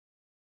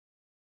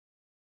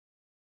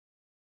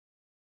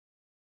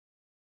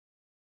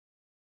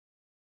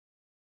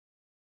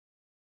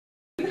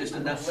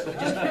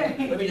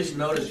let me just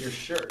notice your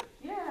shirt.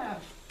 Yeah.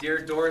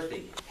 Dear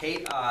Dorothy,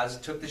 hate Oz,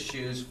 took the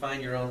shoes,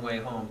 find your own way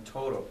home,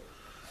 Toto.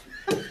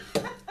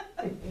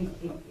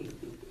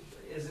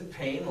 Isn't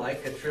pain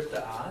like a trip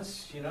to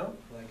Oz, you know?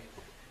 Like,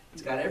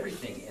 it's got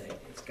everything in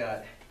it. It's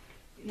got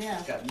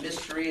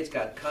mystery, it's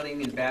got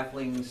cunning and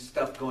baffling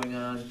stuff going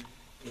on.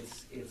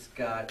 It's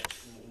got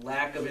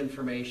lack of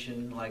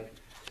information, like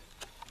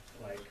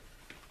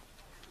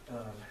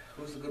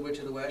who's the Good Witch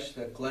of the West?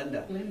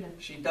 Glinda. Glinda.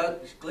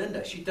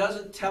 She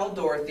doesn't tell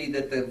Dorothy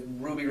that the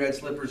ruby red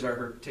slippers are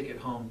her ticket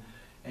home,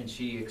 and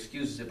she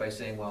excuses it by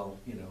saying, well,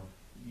 you know,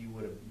 you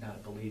would have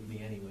not believed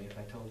me anyway if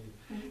I told you.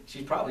 Mm-hmm.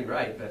 She's probably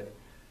right, but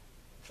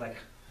it's like,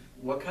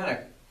 what kind of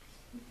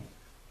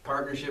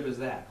partnership is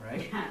that,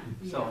 right? Yeah.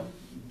 So,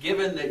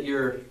 given that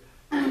you're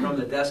from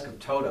the desk of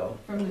Toto.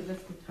 From the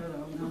desk of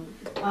Toto, no.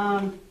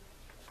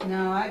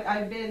 No,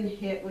 I've been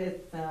hit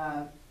with,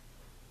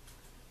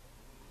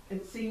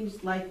 it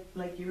seems like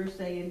you were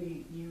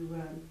saying, you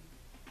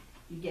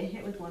get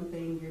hit with one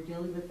thing, you're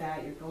dealing with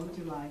that, you're going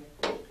through life,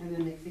 and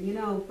then next thing you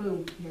know,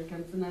 boom, here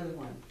comes another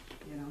one.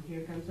 You know,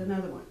 here comes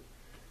another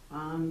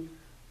one.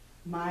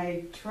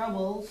 My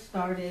trouble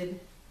started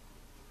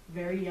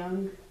very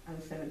young. I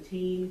was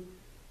 17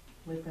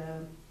 with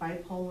a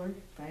bipolar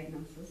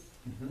diagnosis.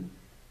 Mm-hmm.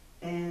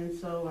 And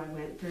so I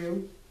went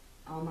through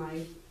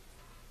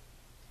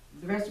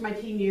the rest of my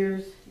teen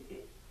years,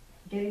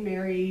 getting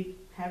married,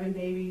 having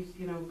babies,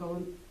 you know,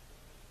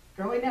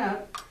 growing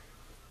up.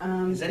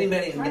 Has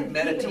anybody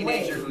met a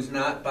teenager who's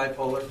not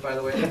bipolar, by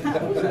the way?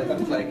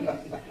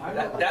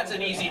 That's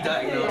an easy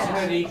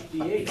diagnosis.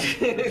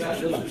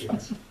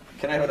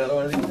 Can I have another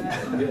one of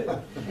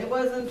these? It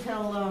wasn't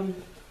until a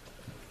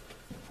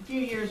few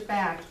years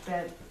back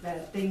that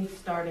things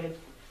started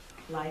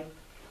like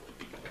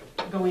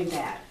going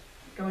bad.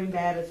 Going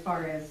bad as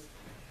far as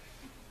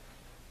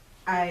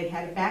I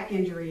had a back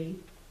injury,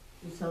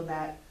 and so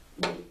that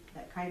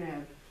kind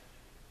of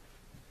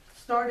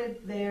started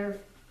there,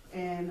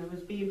 and I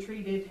was being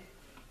treated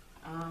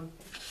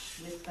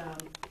with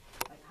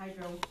like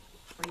hydro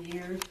for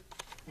years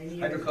and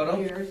years. Hydrocodone?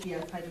 Years,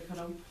 yes,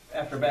 hydrocodone.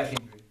 After back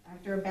injury?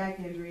 After a back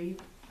injury.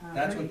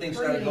 That's when things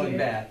started going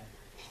bad.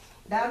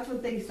 That's when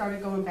things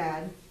started going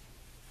bad.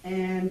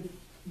 And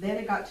then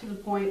it got to the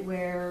point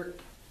where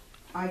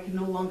I could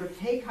no longer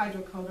take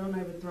hydrocodone.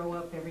 I would throw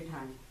up every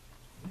time.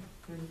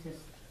 It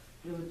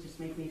would just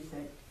make me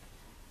sick.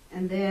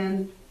 And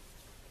then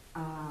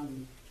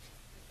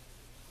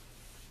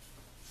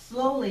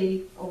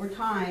slowly, over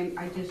time,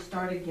 I just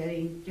started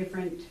getting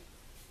different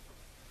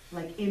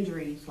like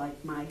injuries,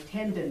 like my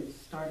tendons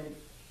started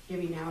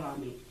giving out on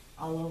me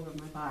all over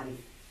my body.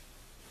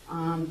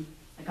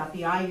 I got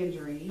the eye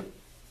injury,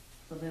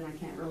 so then I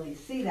can't really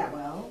see that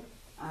well.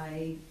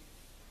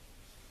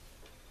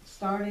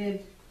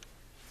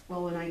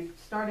 When I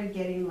started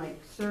getting like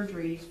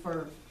surgeries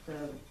for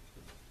the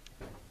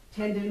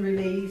tendon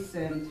release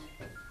and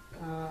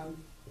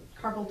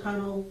carpal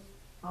tunnel,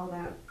 all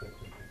that,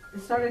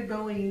 it started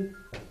going,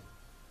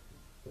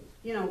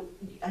 you know,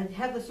 I'd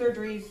had the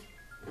surgeries,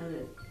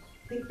 and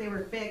I think they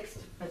were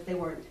fixed, but they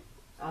weren't.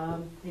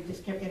 They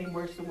just kept getting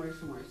worse and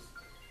worse and worse.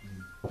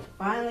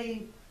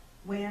 Finally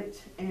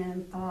went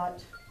and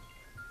thought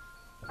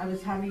I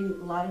was having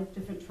a lot of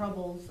different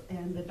troubles,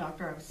 and the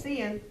doctor I was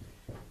seeing,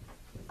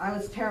 I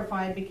was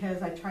terrified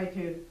because I tried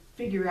to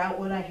figure out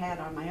what I had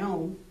on my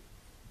own,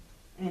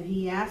 and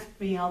he asked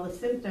me all the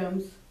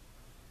symptoms,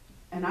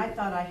 and I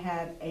thought I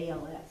had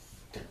ALS.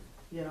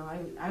 You know,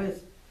 I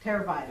was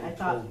terrified. I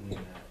thought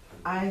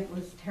I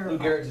was terrified.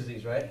 Lou Gehrig's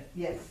disease, right?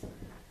 Yes.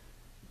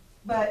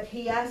 But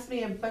he asked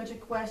me a bunch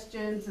of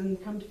questions,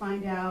 and come to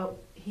find out,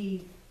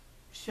 he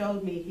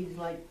showed me, he's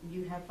like,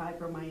 you have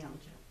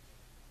fibromyalgia.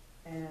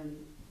 And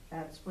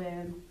that's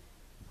when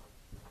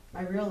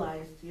I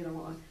realized, you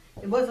know,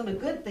 it wasn't a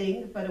good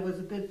thing, but it was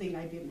a good thing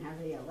I didn't have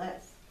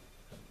ALS.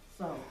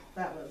 So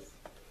that was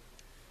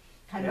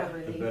kind of a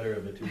relief. The better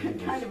of the two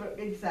evils.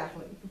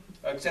 Exactly.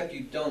 Except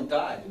you don't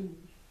die.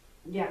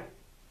 Yeah.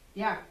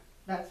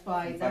 That's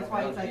why it's like,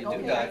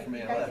 okay, I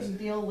can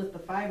deal with the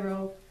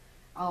fibro.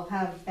 I'll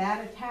have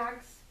bad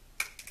attacks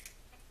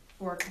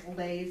for a couple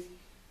days,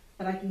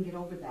 but I can get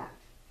over that,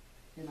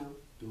 you know.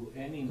 Do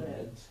any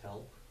meds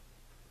help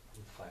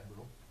with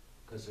fibro?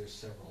 Because there's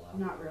several out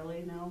there. Not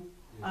really, no.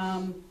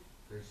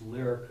 There's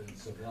Lyric and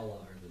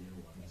Savella are the new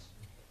ones.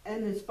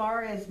 And as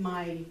far as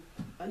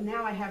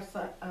now I have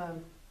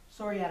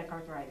psoriatic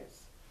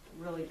arthritis,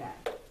 really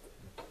bad.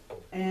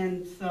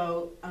 And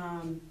so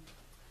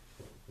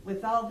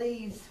with all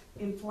these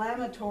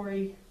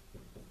inflammatory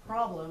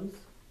problems,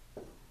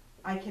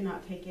 I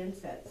cannot take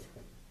NSAIDs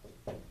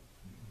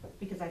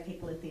because I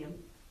take lithium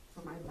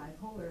for my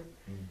bipolar.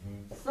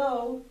 Mm-hmm.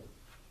 So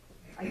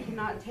I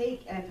cannot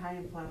take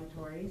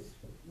anti-inflammatories,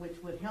 which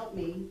would help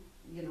me,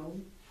 you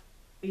know,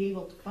 be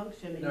able to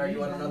function. And are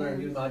you on another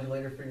immune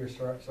modulator for your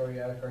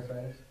psoriatic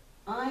arthritis?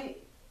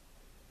 Like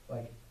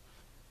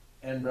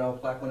Enbrel,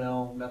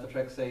 Plaquenil,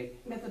 methotrexate?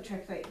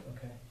 Methotrexate.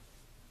 Okay.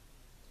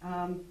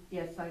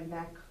 Yes, I'm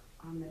back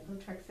on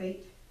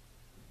methotrexate.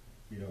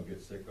 You don't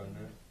get sick on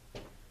that?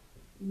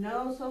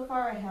 No, so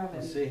far I haven't.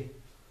 Let's see.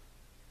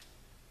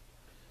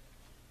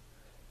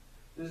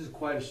 This is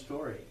quite a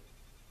story.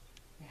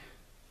 Yeah.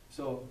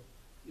 So,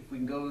 if we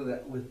can go to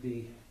that with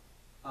the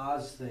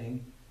Oz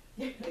thing,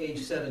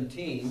 age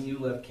 17, you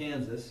left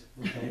Kansas,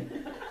 okay?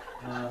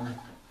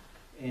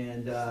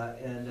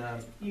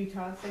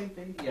 Utah, same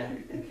thing. Yeah.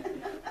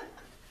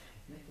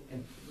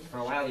 And for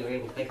a while, you were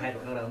able to take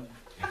hydrocodone.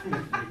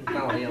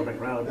 Follow the Elbrick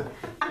Road.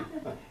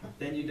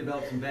 Then you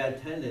developed some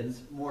bad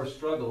tendons, more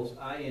struggles,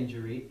 eye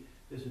injury.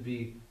 This would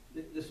be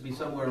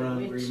somewhere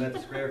around where you met the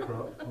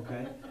scarecrow,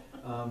 okay?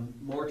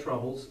 More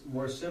troubles,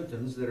 more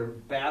symptoms that are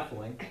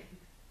baffling.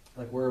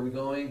 Like, where are we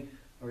going?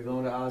 Are we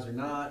going to Oz or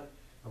not?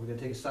 Are we going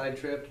to take a side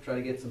trip to try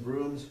to get some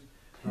brooms?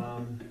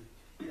 And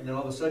then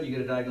all of a sudden you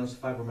get a diagnosis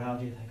of fibromyalgia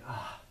and you think,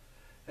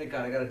 thank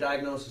God, I got a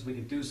diagnosis we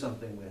can do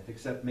something with,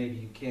 except maybe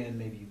you can,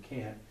 maybe you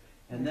can't.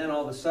 And then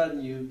all of a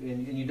sudden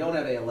you don't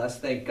have ALS,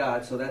 thank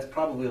God, so that's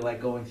probably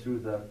like going through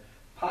the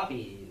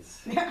poppies.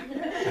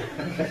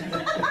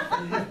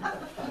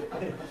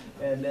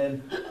 and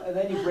then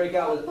you break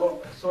out with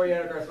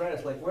psoriatic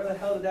arthritis, like where the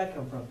hell did that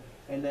come from?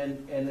 And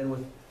then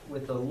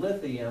with the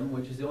lithium,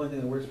 which is the only thing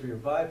that works for your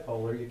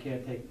bipolar, you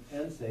can't take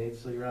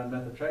NSAIDs, so you're on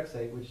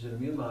methotrexate, which is an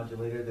immune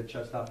modulator that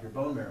shuts off your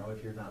bone marrow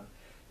if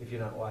you're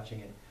not watching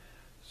it.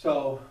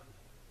 So,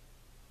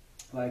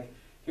 like,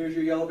 here's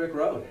your yellow brick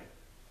road.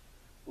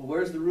 Well,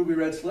 where's the ruby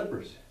red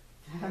slippers?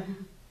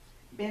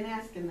 Been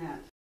asking that.